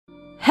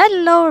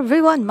Hello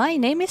everyone, my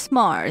name is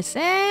Mars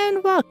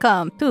and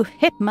welcome to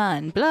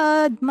Hitman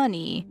Blood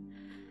Money.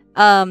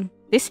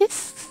 This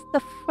is the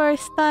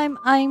first time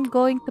I'm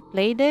going to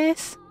play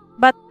this,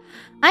 but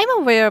I'm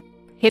aware of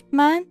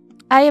Hitman.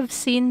 I have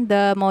seen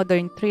the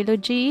modern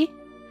trilogy,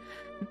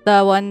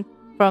 the one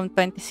from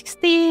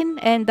 2016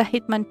 and the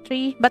Hitman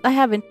 3, but I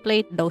haven't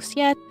played those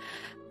yet.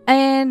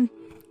 And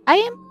I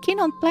am keen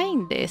on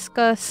playing this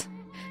because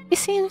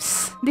this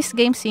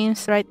game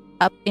seems right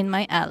up in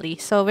my alley.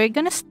 So we're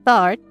gonna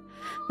start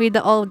with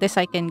the oldest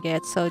I can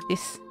get. So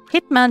this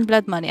Hitman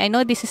Blood Money. I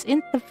know this is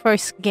in the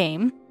first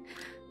game,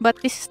 but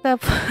this is the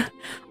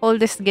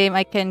oldest game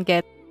I can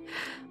get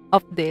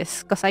of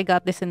this because I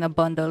got this in a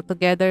bundle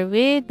together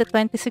with the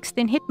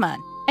 2016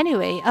 Hitman.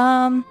 Anyway,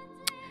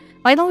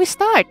 why don't we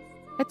start?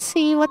 Let's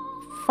see what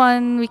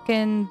fun we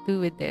can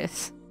do with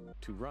this.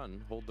 To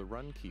run, hold the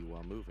run key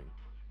while moving.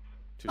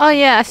 Oh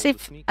yeah, as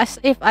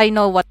if I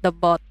know what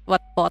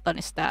button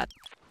is that.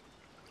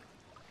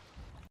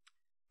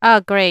 Oh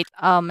great.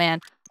 Oh man.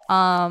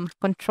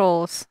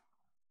 Controls.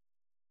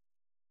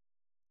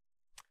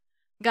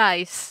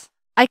 Guys,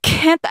 I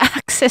can't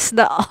access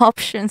the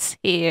options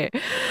here.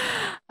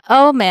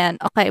 Oh man.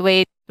 Okay,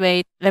 wait.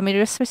 Let me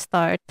just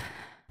restart.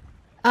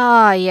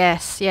 Ah,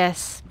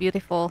 yes.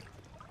 Beautiful.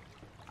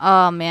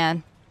 Oh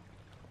man.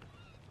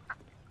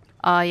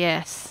 Oh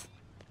yes.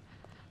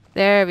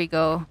 There we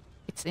go.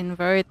 It's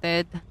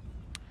inverted.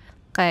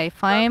 Okay,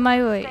 find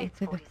my way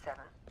to the...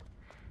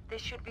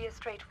 This should be a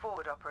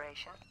straightforward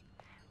operation.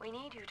 We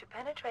need you to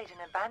penetrate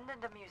an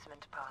abandoned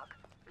amusement park,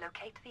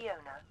 locate the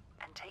owner,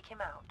 and take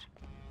him out.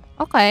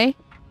 Okay,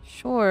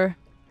 sure.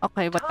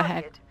 Okay, what the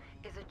heck? Target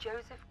is a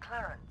Joseph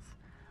Clarence,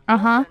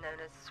 Uh-huh. also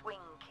known as Swing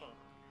King.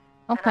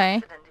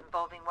 Okay. An accident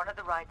involving one of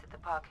the rides at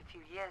the park a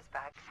few years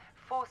back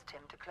forced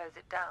him to close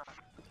it down.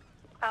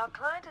 Our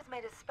client has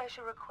made a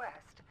special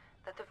request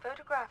that the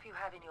photograph you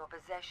have in your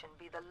possession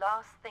be the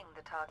last thing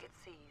the target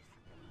sees.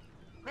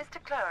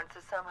 Mr. Clarence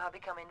has somehow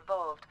become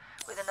involved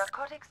with a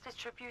narcotics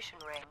distribution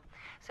ring,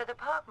 so the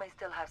park may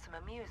still have some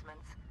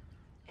amusements.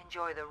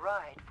 Enjoy the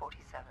ride,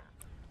 47.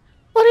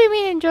 What do you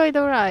mean enjoy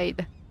the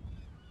ride?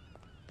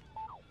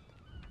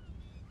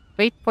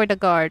 Wait for the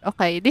guard.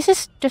 Okay, this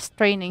is just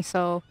training,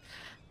 so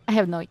I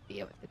have no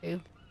idea what to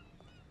do.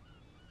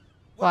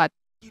 What?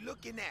 You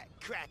looking at,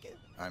 Kraken?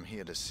 I'm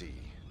here to see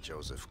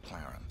Joseph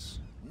Clarence.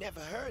 Never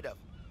heard of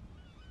him.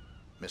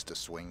 Mr.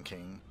 Swing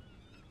King?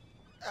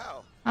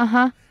 Oh,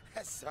 Uh-huh.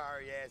 that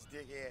sorry-ass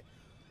dickhead.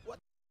 What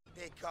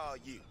they call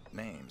you?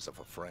 Names of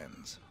our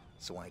friends,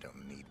 so I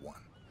don't need one.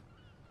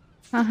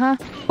 Uh-huh.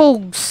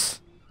 Pogs.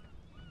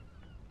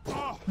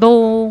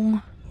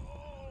 Dong.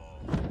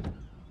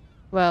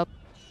 Well,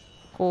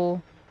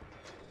 cool.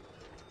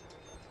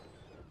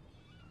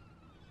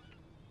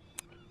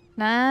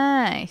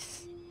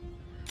 Nice.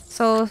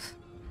 So,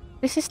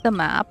 this is the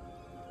map.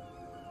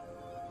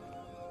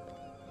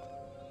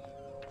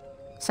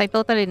 So I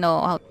totally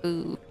know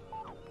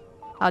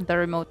how the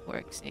remote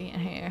works in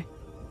here.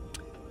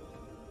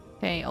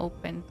 Okay,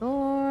 open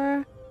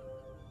door.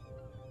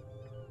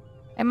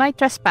 Am I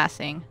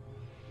trespassing?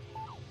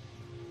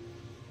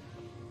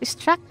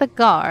 Distract the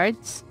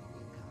guards.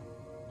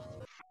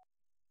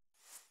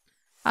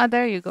 Ah,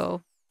 there you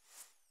go.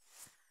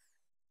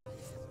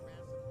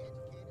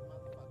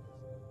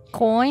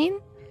 Coin?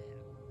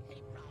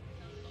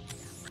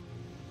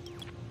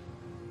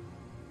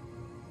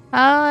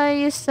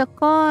 I use the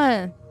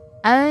coin.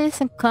 I use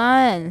the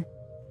coin.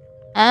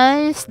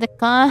 I use the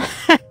coin.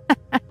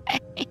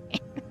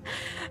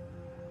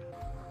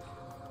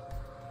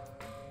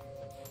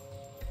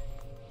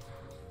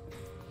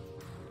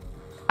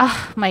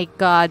 Oh my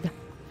god.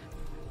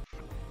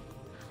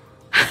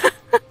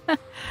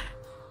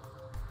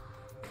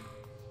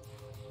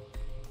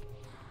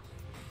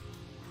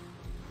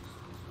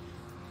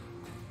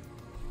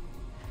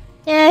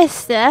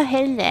 Yes, so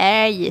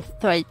hilarious.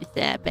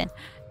 27.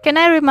 Can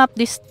I remap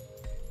this?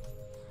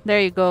 There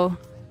you go.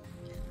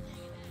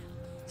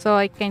 So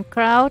I can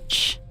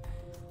crouch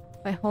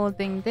by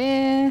holding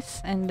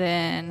this and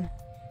then...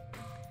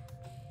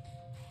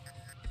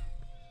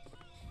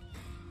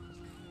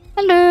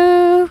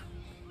 Hello!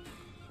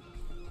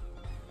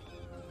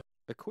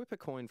 Equip a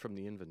coin from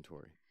the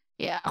inventory.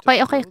 Yeah, To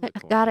okay, throw I the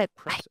coin, got it.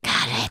 I press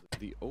got and it. hold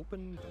the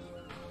open.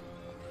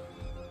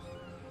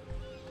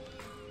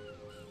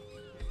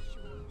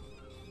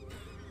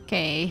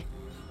 Okay.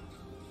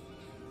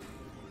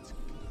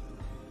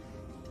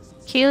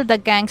 Kill the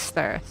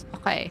gangsters.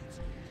 Okay.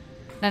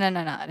 No.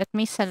 Let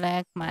me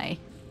select my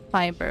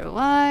fiber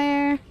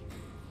wire.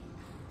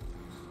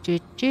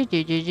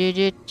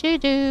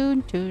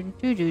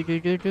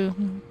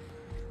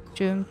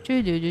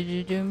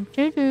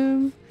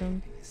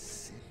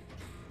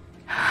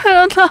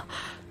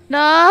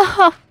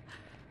 No.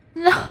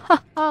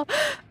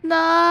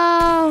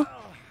 No.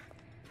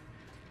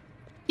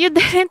 You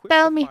didn't Equip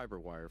tell the me. fiber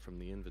wire from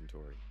the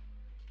inventory.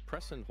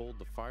 Press and hold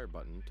the fire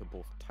button to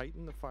both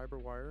tighten the fiber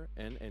wire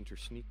and enter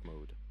sneak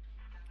mode.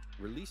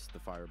 Release the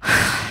fire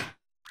button.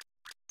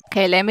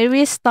 Okay, let me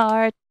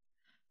restart.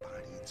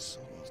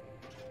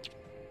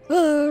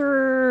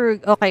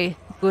 Okay,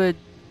 good.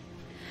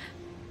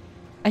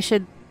 I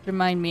should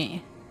remind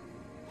me.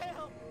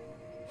 Help!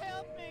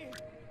 Help me!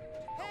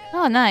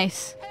 Oh,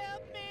 nice.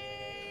 Help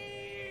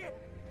me!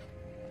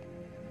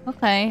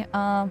 Okay,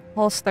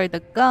 holster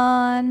the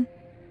gun.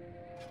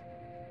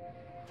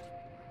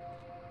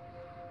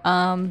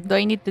 Do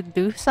I need to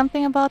do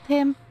something about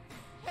him?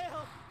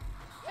 Help!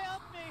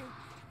 Help me!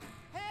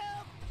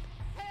 Help!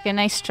 Can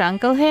I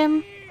strangle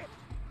him?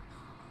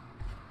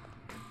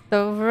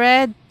 The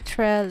red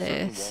Certain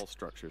trellis. wall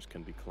structures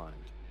can be climbed.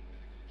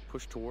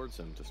 Push towards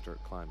them to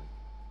start climbing.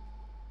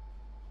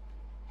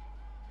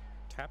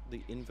 Tap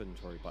the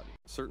inventory button.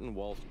 Certain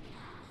walls.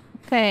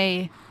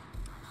 Okay.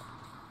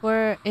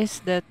 Where is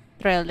the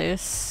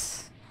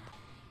trellis?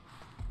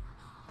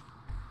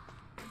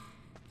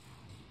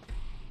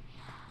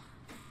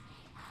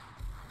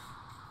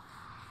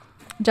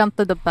 Jump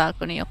to the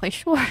balcony. Okay,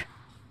 sure.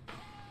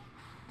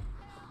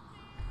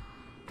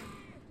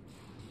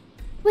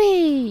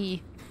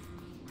 Whee!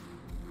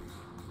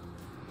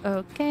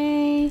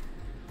 Okay.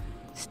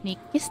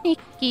 Sneaky,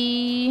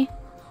 sneaky.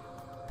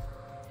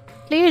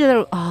 Clear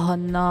the... Oh,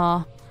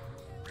 no.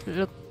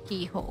 Look,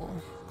 keyhole.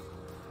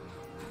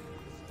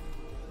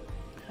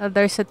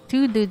 There's a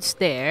 2 dudes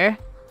there.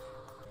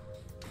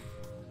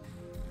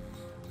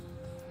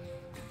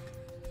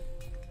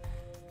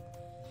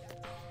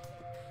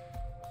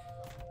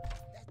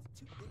 That's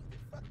too big to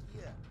fuck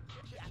you up.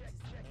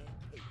 Justice and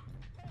hate.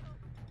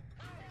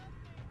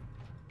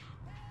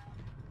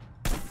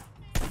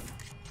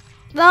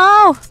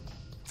 No!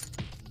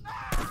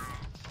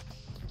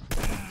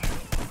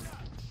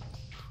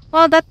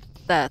 Well,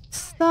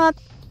 that's not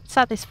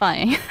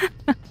satisfying.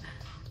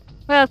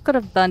 Well, could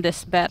have done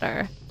this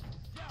better.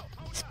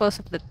 Dispose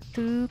of the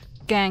 2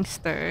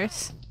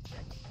 gangsters.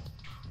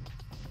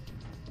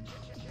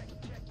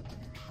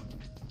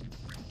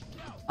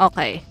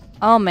 Okay.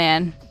 Oh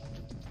man.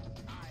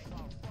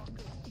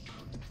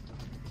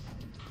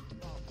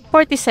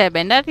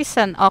 47. That is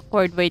an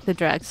awkward way to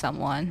drag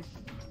someone.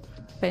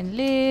 Open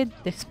lid,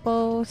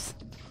 dispose.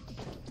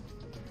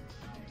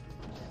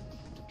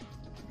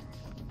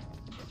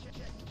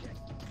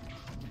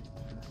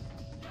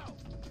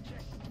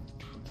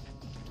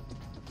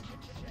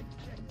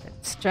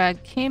 Let's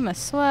drag him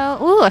as well.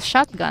 Ooh, a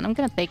shotgun. I'm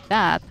gonna take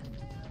that.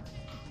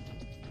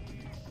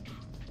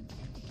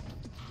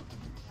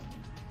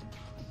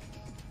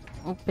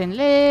 Open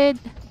lid.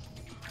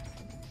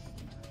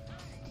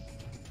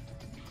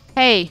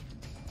 Hey.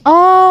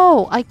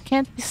 Oh, I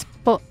can't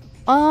dispose.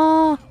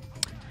 Oh.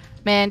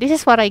 Man, this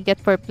is what I get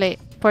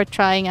for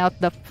trying out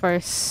the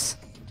first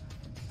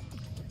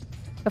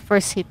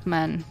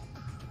Hitman.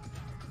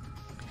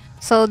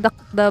 So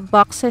the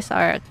boxes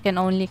can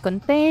only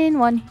contain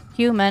 1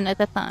 human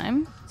at a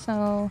time.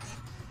 So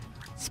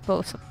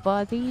dispose of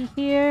body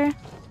here.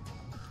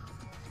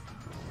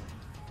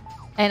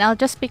 And I'll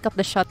just pick up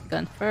the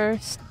shotgun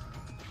first.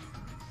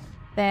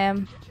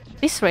 Damn.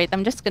 This rate,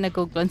 I'm just gonna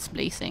go guns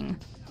blazing.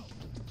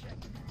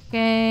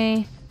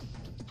 Okay.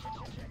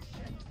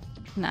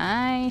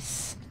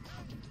 Nice.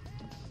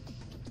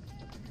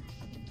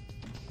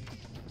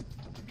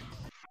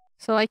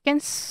 So I can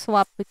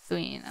swap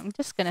between. I'm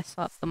just gonna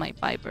swap to my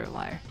fiber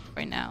wire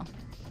for now.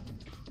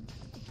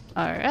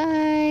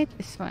 Alright.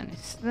 This one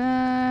is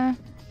the...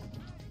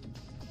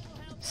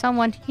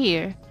 Someone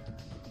here.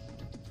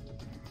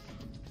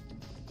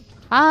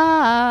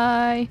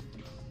 Hi!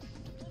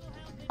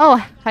 Oh,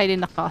 hide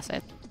in the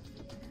closet.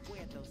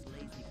 Where'd those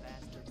lazy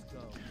bastards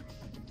go?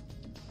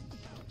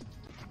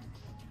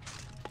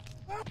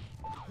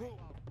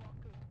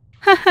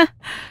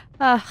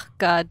 Oh,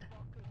 God.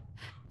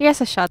 He has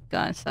a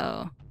shotgun,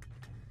 so...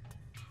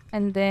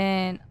 And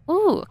then...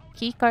 Ooh,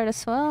 key card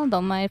as well.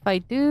 Don't mind if I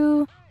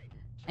do.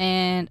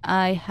 And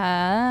I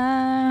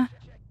have...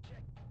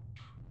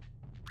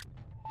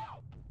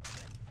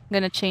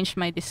 Gonna change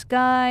my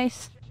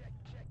disguise.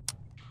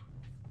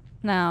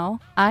 Now,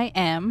 I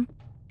am...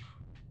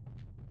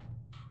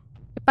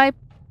 If I...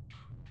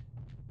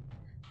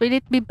 Will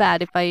it be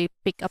bad if I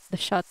pick up the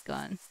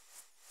shotgun?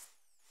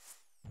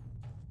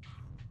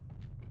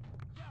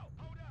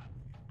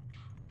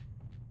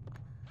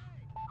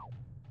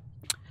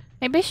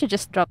 Maybe I should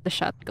just drop the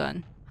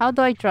shotgun. How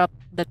do I drop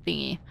the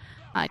thingy?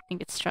 I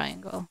think it's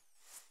triangle.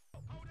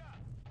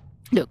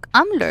 Look,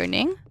 I'm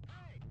learning.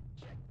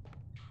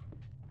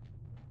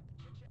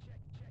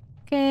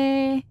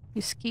 Okay,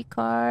 use key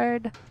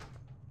card.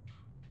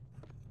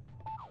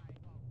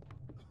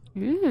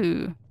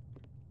 Ooh.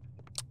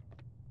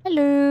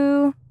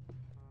 Hello.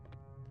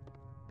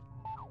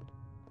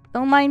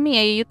 Don't mind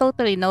me, you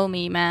totally know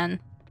me, man.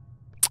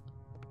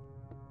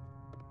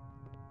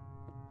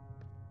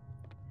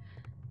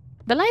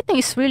 The lighting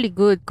is really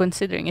good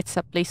considering it's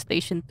a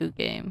PlayStation 2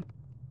 game.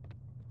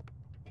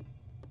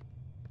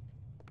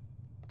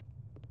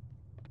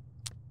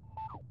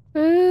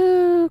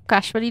 Ooh,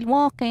 casually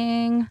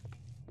walking.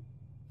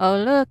 Oh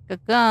look, a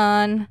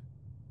gun.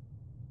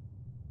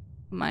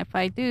 Mind if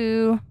I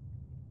do?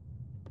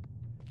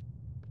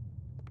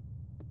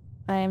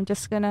 I'm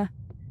just gonna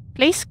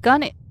place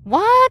gun it.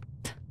 What?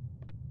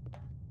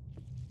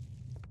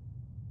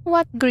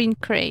 What green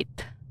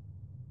crate?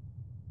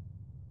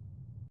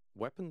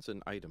 Weapons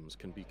and items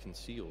can be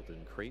concealed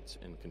in crates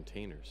and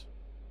containers.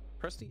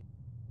 Press the...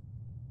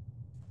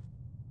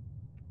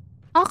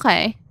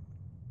 Okay.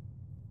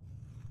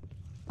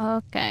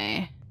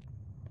 Okay.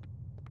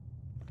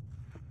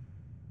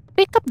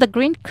 Pick up the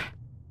green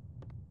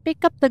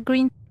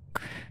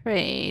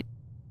crate.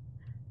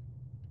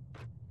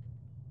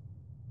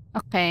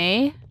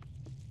 Okay.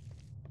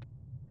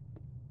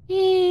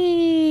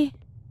 Yee.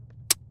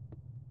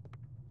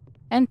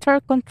 Enter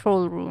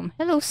control room.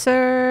 Hello,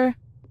 sir.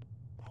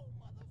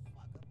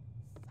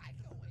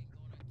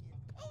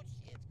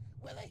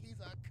 Whether he's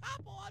a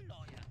cop or a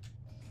lawyer.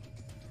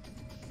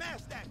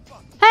 Smash that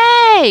fucker.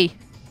 Hey!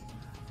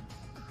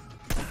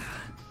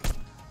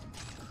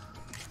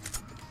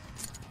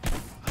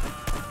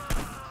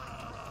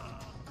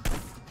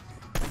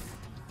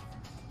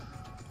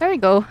 There we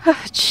go.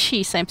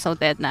 Jeez, I'm so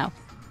dead now.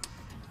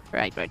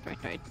 Right.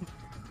 I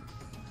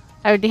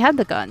already had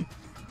the gun.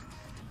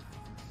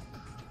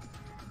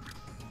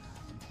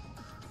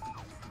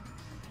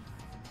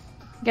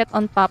 Get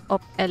on top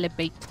of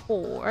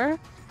elevator.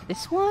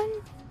 This one?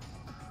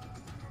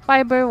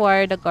 Fiber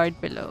wire the guard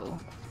below.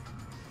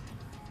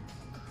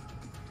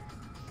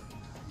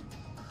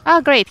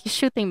 Oh, great. He's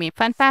shooting me.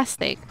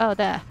 Fantastic. Oh,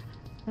 that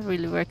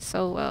really works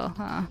so well,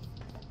 huh?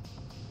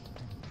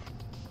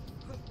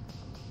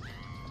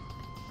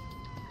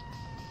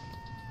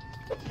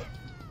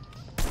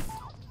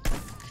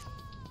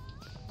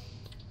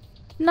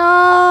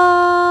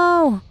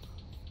 No!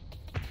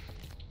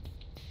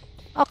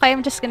 Okay,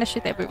 I'm just gonna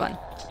shoot everyone.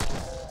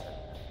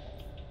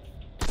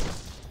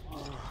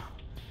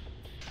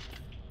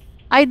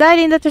 I died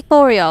in the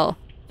tutorial.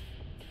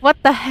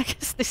 What the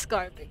heck is this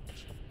garbage?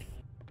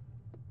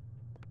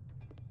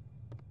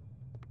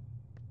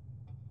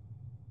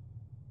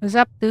 What's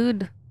up,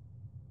 dude?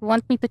 You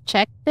want me to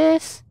check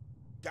this?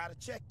 Gotta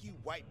check you,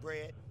 white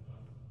bread.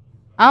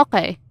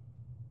 Okay.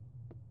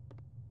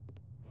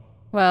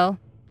 Well.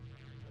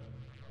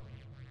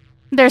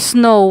 There's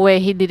no way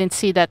he didn't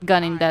see that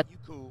gun in that. You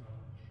cool.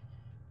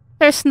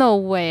 There's no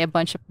way a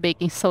bunch of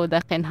baking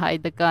soda can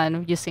hide the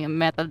gun using a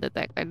metal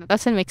detector. That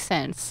doesn't make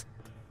sense.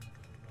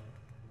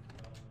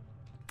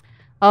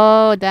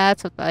 Oh,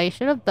 that's what I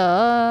should have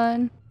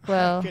done.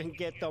 Well, I can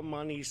get the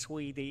money,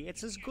 sweetie.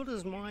 It's as good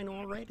as mine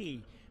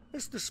already.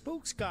 Mr.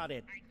 Spook's got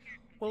it.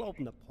 We'll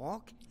open the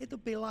park. It'll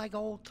be like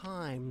old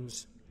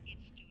times.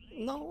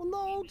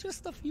 No,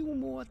 just a few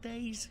more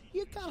days.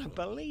 You gotta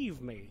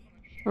believe me.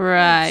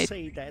 right.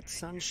 Say that,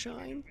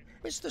 sunshine.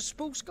 Mr.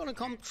 Spook's gonna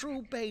come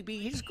through, baby.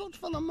 He's good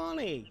for the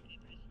money.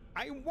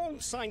 I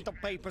won't sign the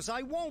papers.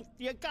 I won't.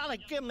 You gotta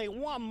give me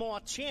one more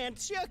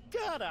chance. You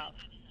gotta.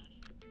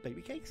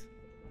 Baby cakes?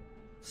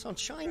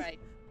 Sunshine? Right.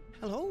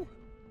 Hello?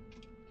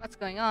 What's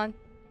going on?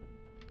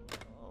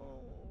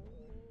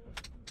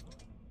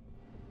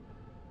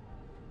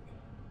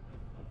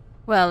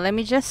 Well, let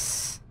me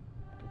just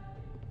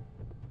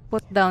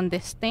put down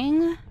this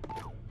thing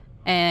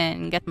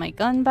and get my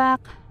gun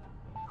back.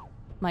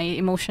 My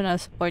emotional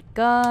support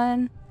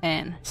gun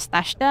and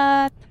stash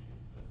that.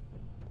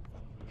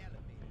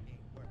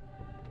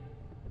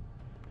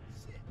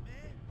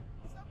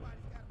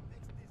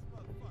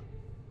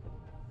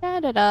 Da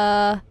da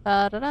da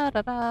da da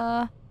da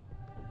da.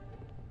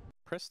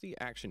 Press the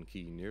action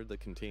key near the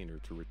container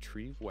to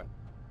retrieve weapon.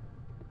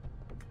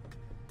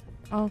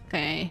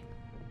 Okay.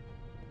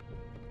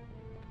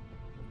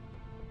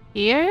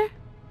 Here?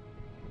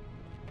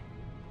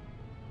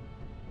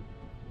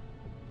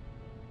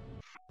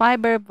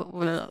 Fiber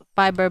blood.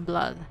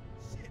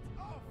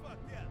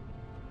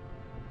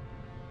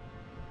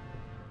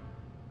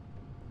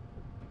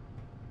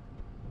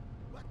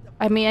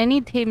 I mean, I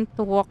need him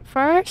to walk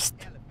first.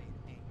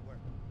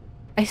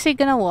 Is he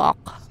gonna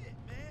walk?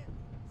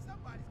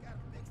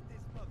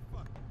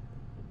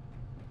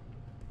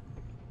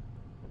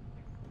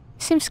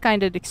 Seems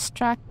kind of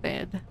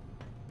distracted.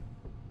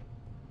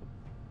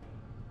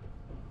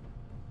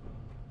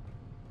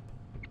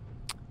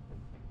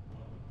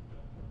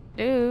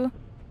 Do.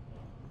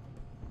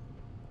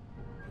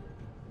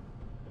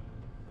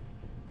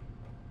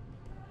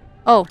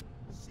 Oh.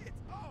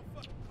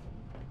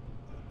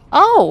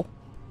 Oh.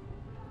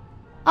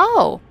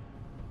 Oh.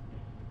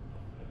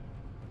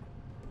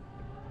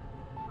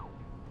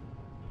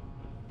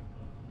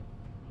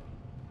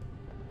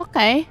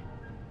 Okay.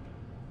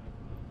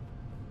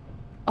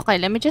 Okay,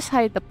 let me just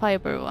hide the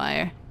fiber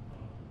wire.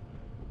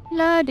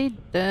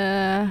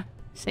 La-di-da.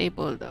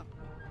 Disable the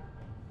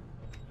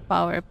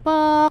power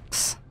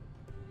box.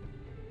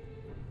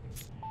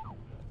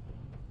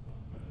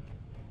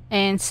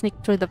 And sneak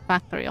through the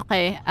factory.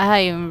 Okay, I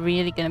am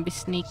really gonna be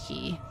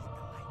sneaky.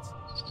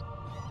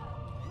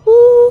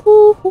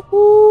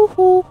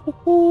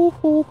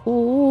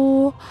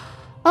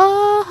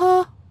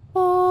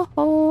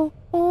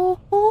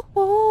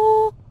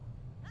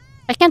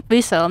 I can't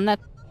whistle. I'm not.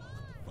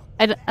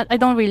 I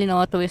don't really know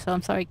how to whistle.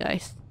 I'm sorry,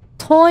 guys.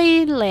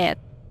 Toilet.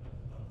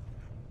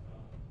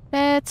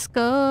 Let's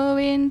go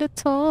in the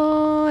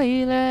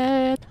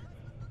toilet.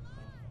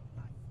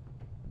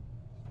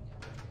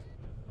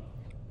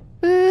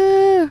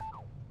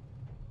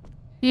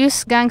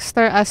 Use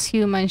gangster as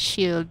human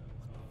shield.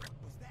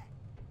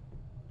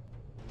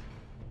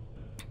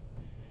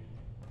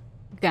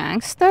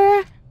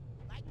 Gangster?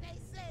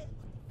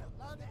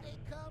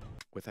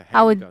 With a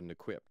I would- handgun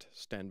equipped,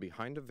 stand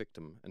behind a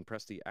victim and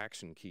press the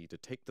action key to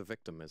take the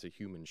victim as a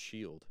human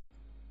shield.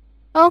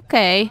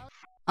 Okay.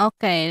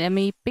 Okay, let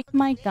me pick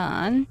my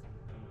gun.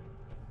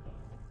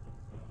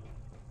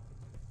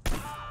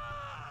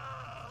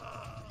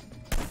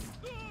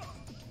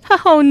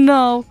 Oh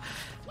no.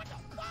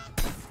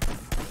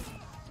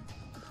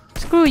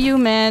 Screw you,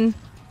 man.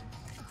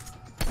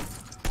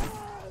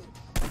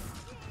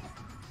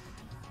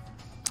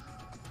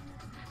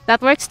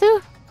 That works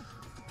too?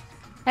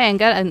 Hey, I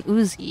got an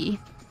Uzi.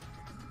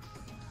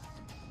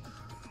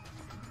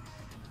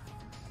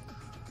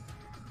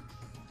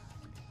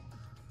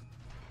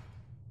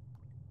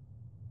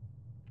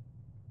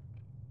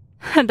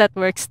 That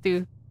works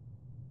too.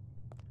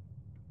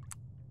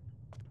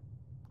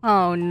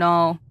 Oh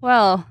no.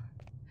 Well,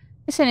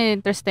 isn't it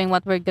interesting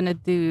what we're gonna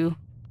do?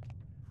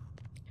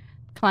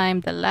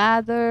 Climb the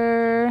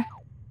ladder.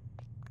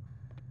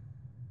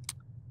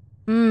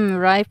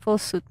 Rifle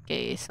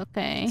suitcase.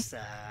 Okay.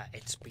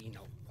 It's been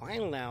a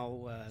while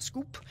now,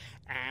 Scoop,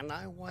 and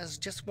I was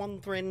just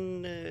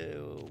wondering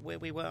where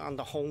we were on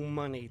the whole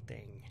money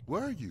thing.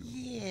 Were you?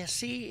 Yeah,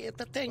 see,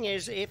 the thing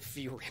is, if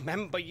you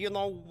remember, you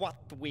know what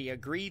we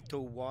agreed to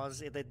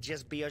was it'd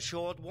just be a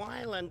short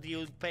while and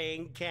you'd pay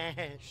in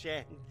cash,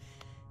 and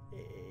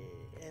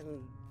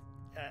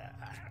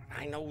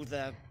I know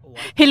the...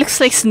 He looks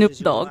like Snoop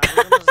Dogg.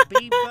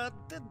 But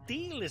the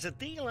deal is a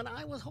deal, and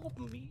I was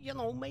hoping, you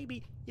know,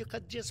 maybe you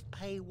could just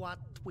pay what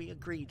we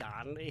agreed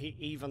on,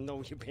 even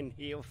though you've been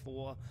here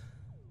for,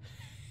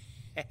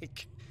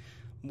 heck,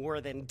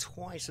 more than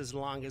twice as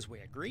long as we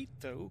agreed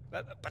to.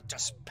 But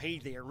just pay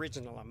the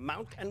original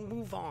amount and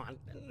move on.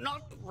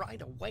 Not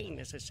right away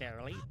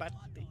necessarily, but,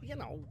 you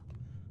know,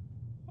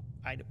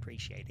 I'd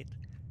appreciate it.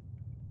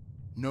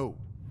 No.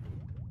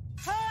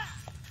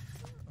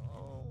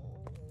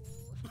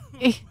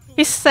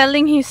 He's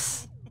selling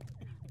his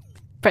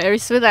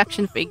Paris with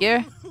action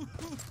figure.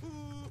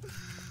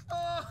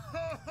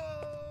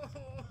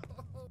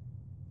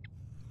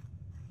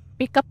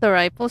 Pick up the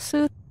rifle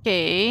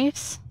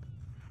suitcase.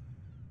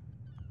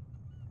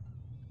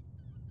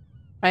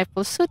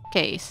 Rifle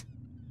suitcase.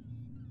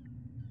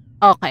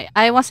 Okay,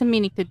 I wasn't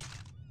meaning to...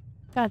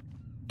 God,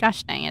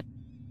 gosh dang it.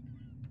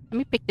 Let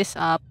me pick this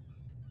up.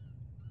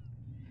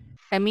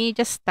 Let me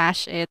just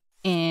stash it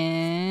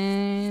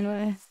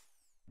in...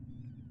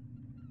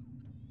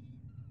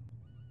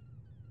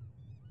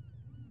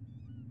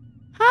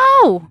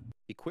 How?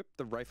 Equip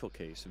the rifle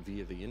case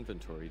via the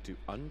inventory to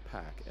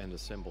unpack and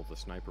assemble the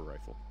sniper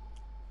rifle.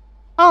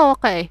 Oh,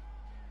 okay.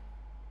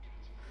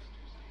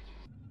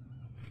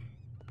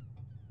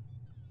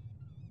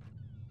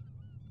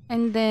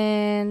 And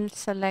then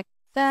select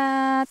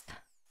that.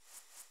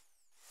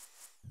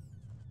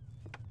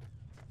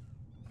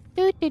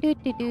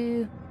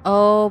 Do.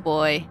 Oh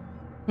boy.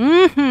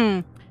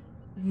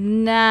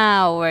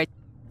 Now we're...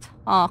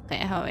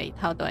 Okay, wait,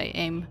 how do I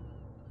aim?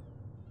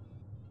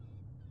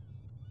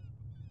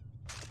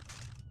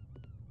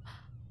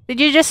 Did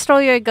you just throw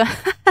your gun?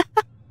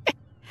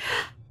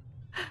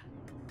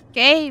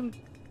 Game.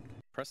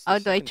 Press How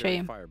the do I secondary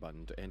trim? fire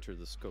button to enter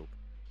the scope.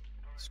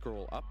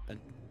 Scroll up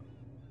and...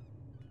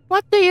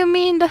 What do you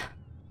mean?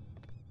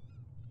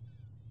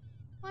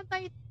 What are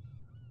you...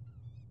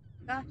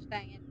 Gosh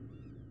dang it.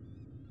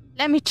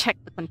 Let me check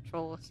the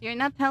controls. You're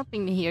not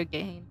helping me here,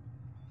 game.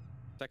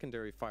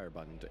 Secondary fire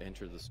button to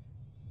enter the...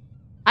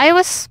 I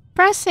was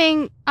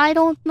pressing... I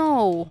don't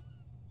know.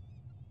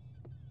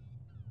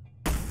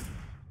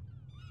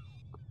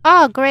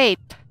 Oh, great.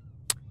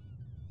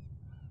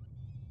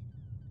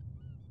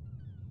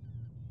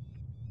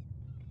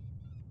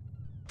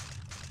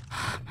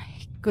 Oh my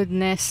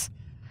goodness.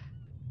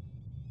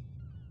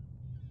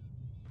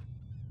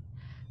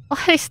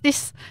 What is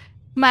this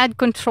mad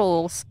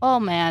controls? Oh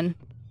man.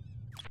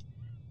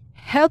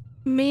 Help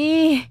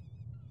me.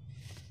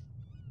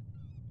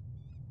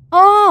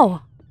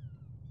 Oh!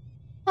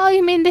 Oh,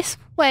 you mean this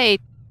way?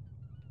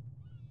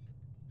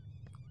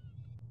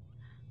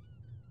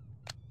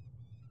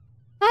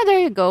 Ah, there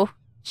you go.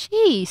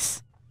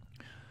 Jeez.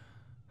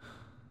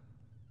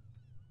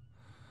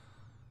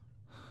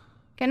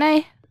 Can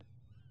I?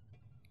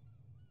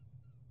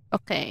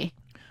 Okay.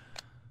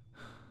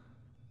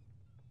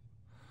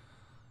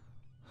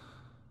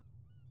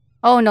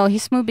 Oh no,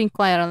 he's moving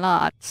quite a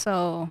lot,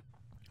 so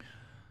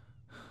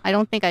I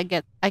don't think I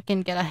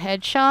can get a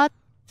headshot.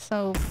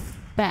 So,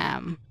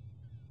 bam.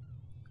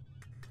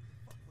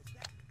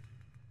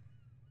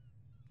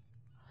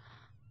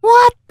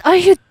 What are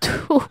you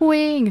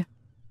doing?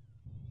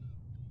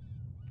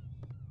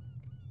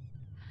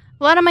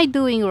 What am I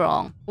doing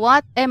wrong?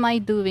 What am I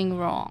doing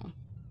wrong?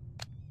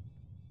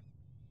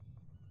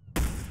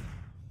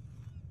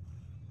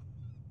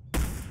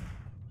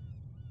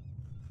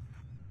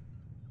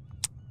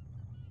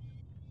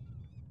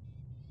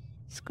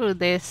 Screw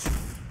this.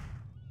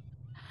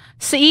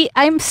 See,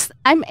 I'm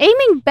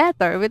aiming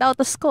better without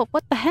the scope.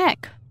 What the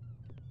heck?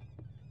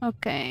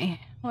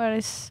 Okay,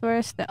 where's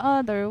the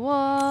other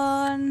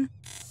one?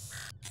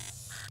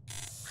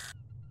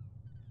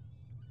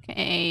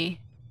 Okay,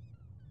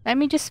 let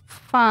me just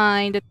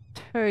find the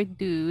third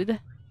dude.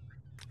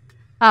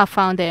 Ah,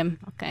 found him.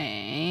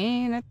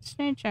 Okay, let's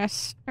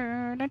just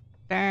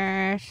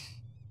this.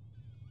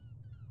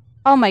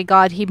 Oh my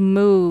god, he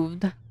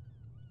moved.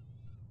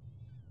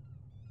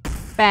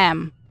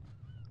 Bam.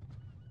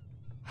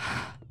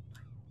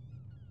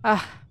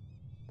 Ah,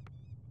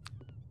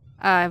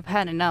 I've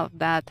had enough of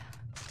that.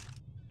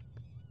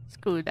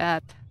 Screw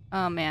that.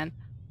 Oh man.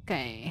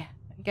 Okay,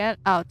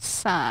 get Press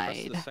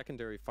outside. the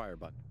secondary fire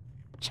button.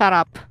 Shut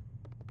up.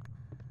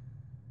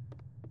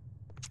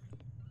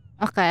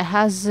 Okay,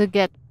 how to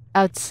get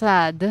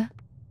outside?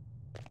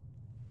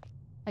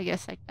 I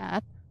guess like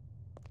that.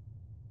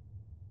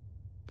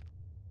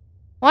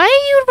 Why are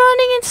you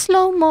running in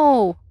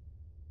slow-mo?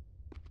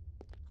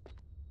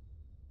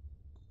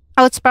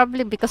 Oh, it's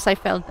probably because I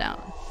fell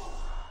down.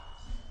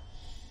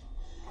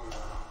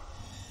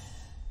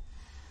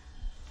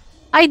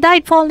 I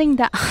died falling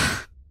down.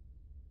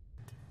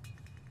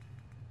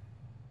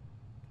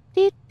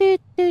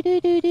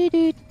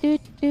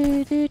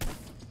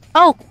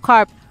 Oh,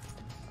 carp.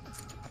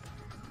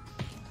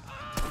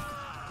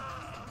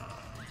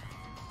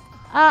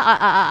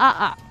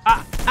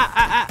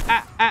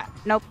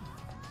 Nope.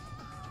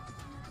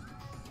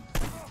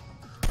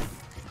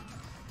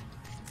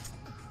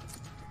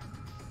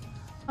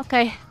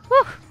 Okay.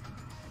 Whew.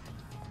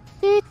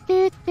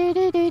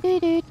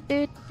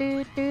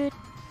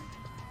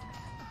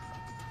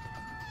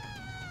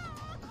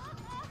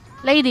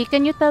 Lady,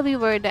 can you tell me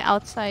where the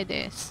outside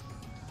is?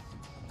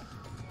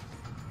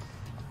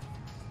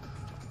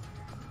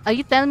 Are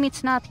you telling me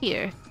it's not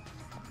here?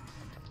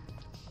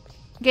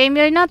 Game,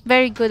 you're not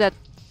very good at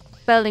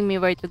telling me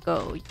where to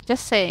go.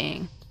 Just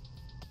saying.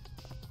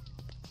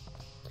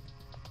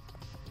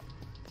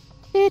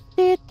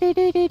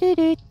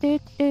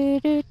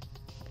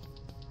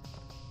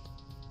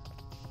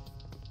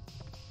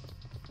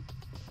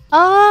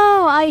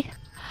 Oh,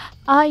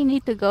 I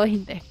need to go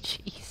in there.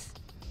 Jeez.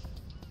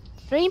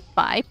 Drain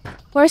pipe?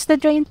 Where's the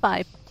drain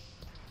pipe?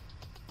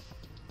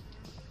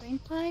 Drain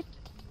pipe?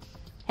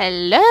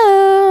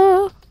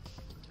 Hello?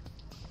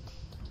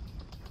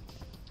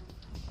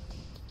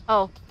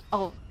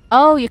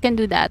 Oh, you can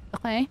do that.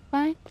 Okay,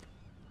 fine.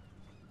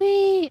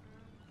 Wait.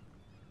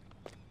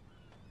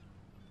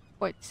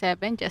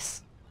 47,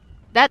 just...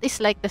 That is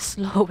like the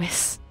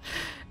slowest.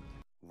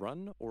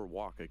 Run or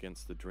walk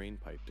against the drain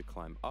pipe to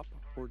climb up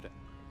or down.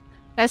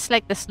 That's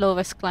like the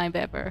slowest climb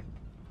ever.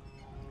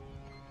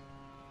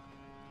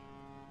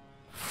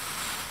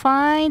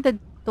 Find the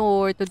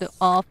door to the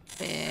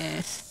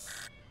office.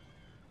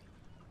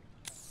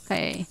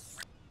 Okay.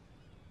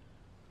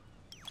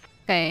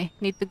 Okay,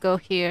 need to go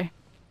here.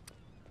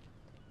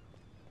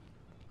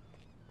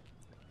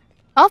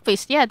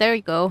 Office, yeah, there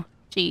you go.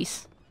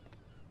 Jeez.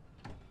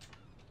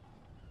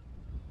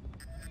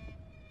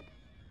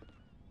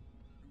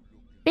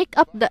 Pick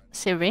up the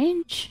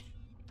syringe?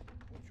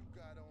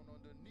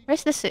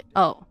 Where's the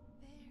oh.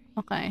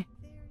 Okay.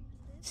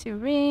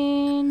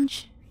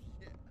 Syringe.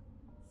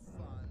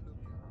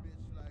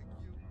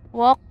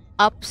 Walk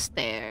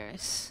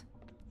upstairs.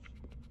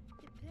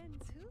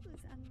 Depends who's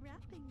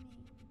unwrapping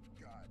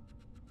me. God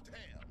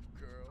damn,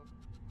 girl.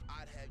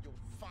 I'd have your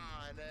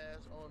fine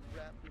ass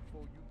unwrapped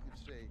before you could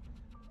say,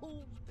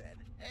 who's that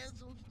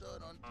handsome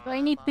stud on Do I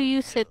need to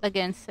use it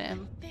against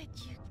him? Bet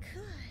you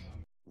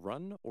could.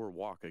 Run or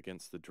walk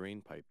against the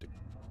drain pipe to...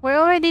 We're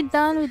already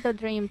done with the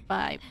drain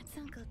pipe. That's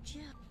Uncle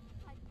Joe.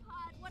 My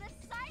God, what a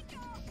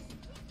psycho!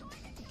 He's going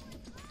to kill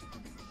his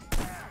mom!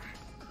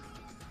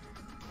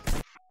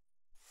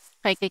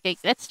 Okay.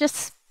 Let's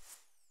just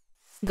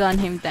gun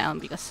him down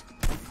because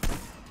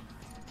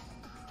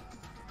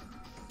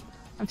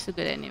I'm so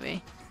good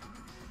anyway.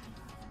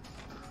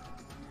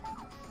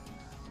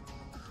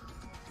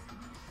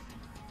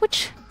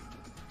 Which?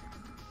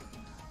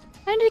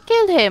 I need to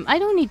kill him. I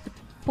don't need to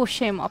push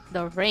him up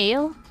the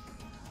rail.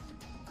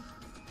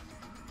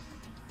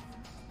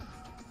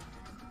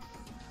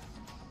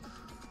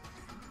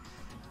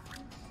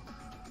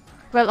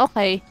 Well,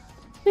 okay.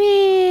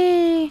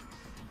 Whee!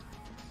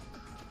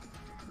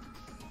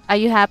 Are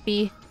you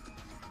happy?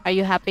 Are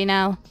you happy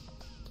now?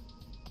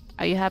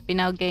 Are you happy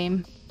now,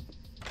 game?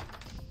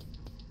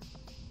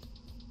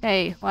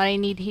 Hey, what I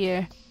need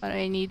here? What do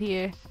I need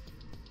here?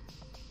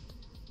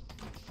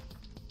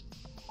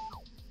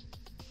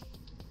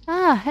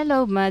 Ah,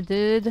 hello, my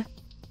dude.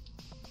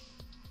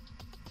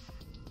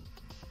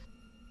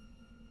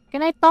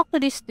 Can I talk to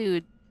this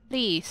dude,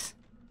 please?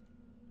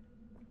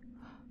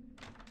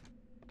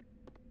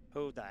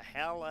 Who the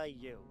hell are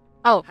you?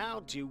 Oh.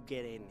 How'd you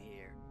get in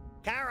here?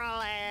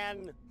 Carol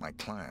Ann! My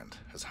client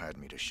has hired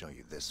me to show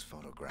you this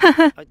photograph.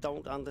 I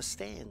don't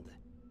understand.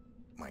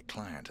 My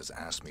client has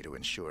asked me to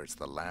ensure it's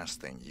the last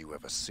thing you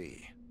ever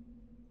see.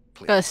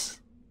 Please, Cause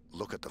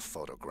look at the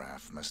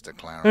photograph, Mr.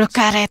 Clarence. look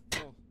at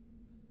it. Oh,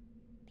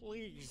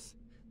 please.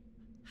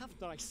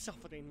 Haven't I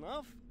suffered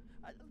enough?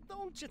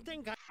 Don't you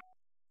think I...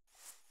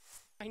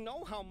 I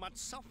know how much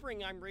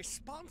suffering I'm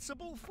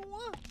responsible for.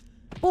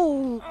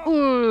 Oh,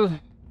 oh.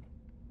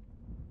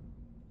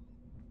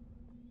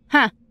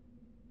 Huh.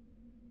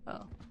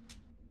 Oh.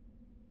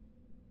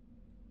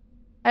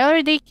 I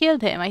already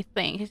killed him, I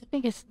think. I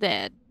think he's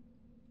dead.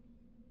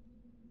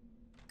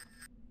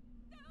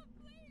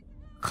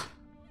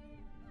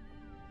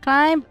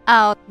 Climb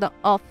out the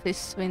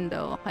office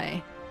window.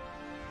 Okay.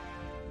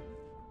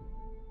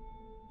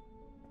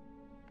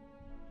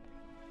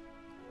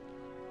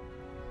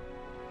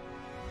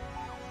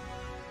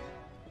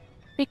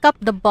 Pick up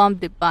the bomb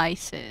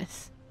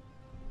devices.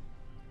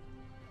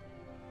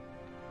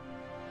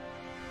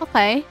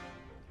 Okay.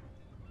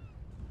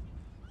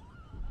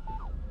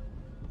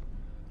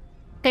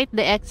 Locate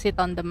the exit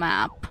on the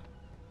map.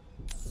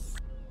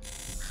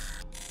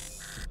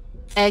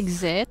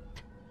 Exit.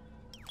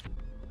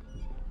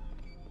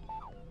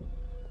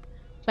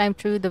 Climb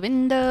through the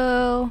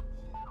window.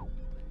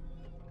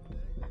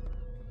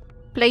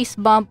 Place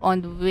bomb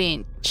on the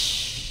winch.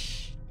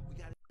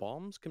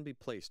 Bombs can be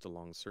placed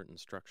along certain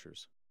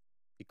structures.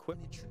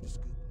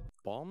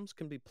 Bombs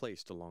can be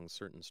placed along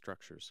certain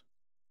structures.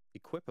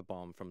 Equip a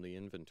bomb from the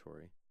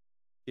inventory.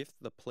 If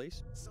the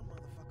place...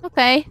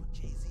 Okay.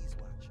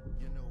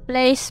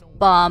 Place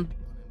bomb.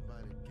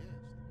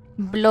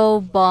 Blow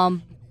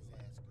bomb.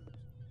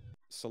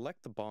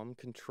 Select the bomb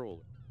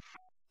controller.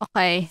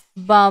 Okay.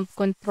 Bomb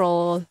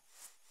control.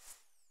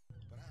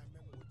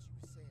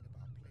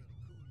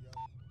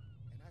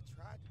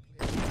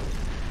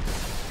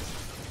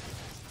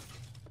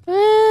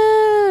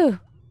 Woo!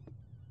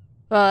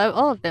 Well,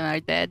 all of them are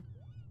dead.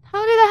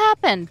 How did that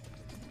happen?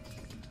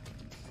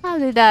 How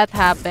did that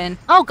happen?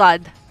 Oh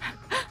god.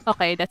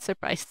 Okay, that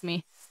surprised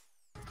me.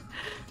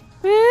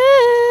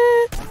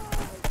 Woo!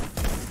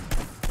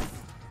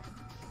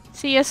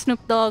 See ya, Snoop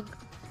Dogg.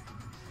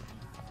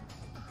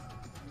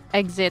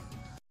 Exit.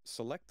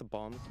 Select the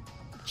bomb.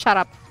 Shut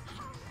up.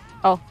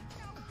 Oh.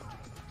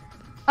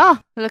 Oh,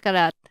 look at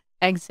that.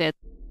 Exit.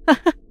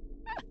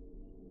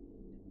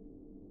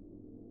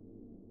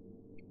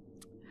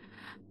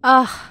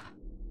 Ah.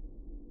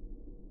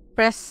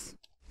 Press.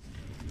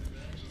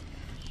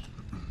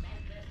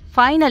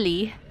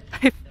 Finally,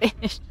 I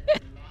finished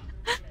it.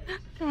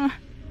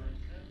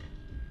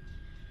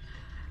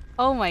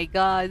 Oh my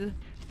god.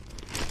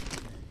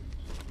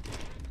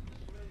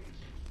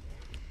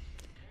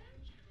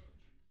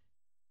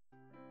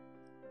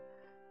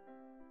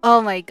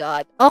 Oh my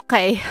god.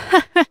 Okay.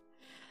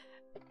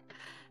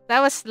 That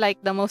was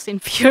like the most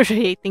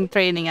infuriating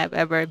training I've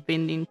ever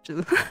been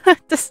into.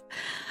 Just,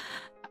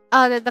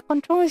 the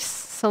control is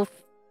so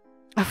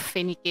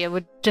finicky. I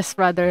would just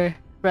rather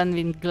run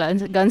with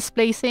guns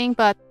blazing,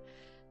 but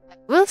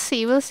we'll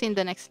see. We'll see in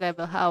the next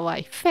level how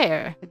I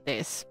fare with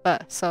this.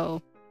 But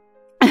so,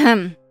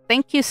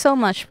 thank you so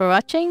much for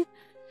watching.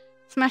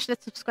 Smash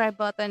that subscribe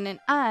button, and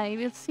I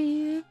will see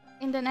you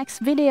in the next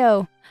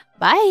video.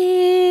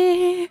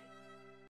 Bye!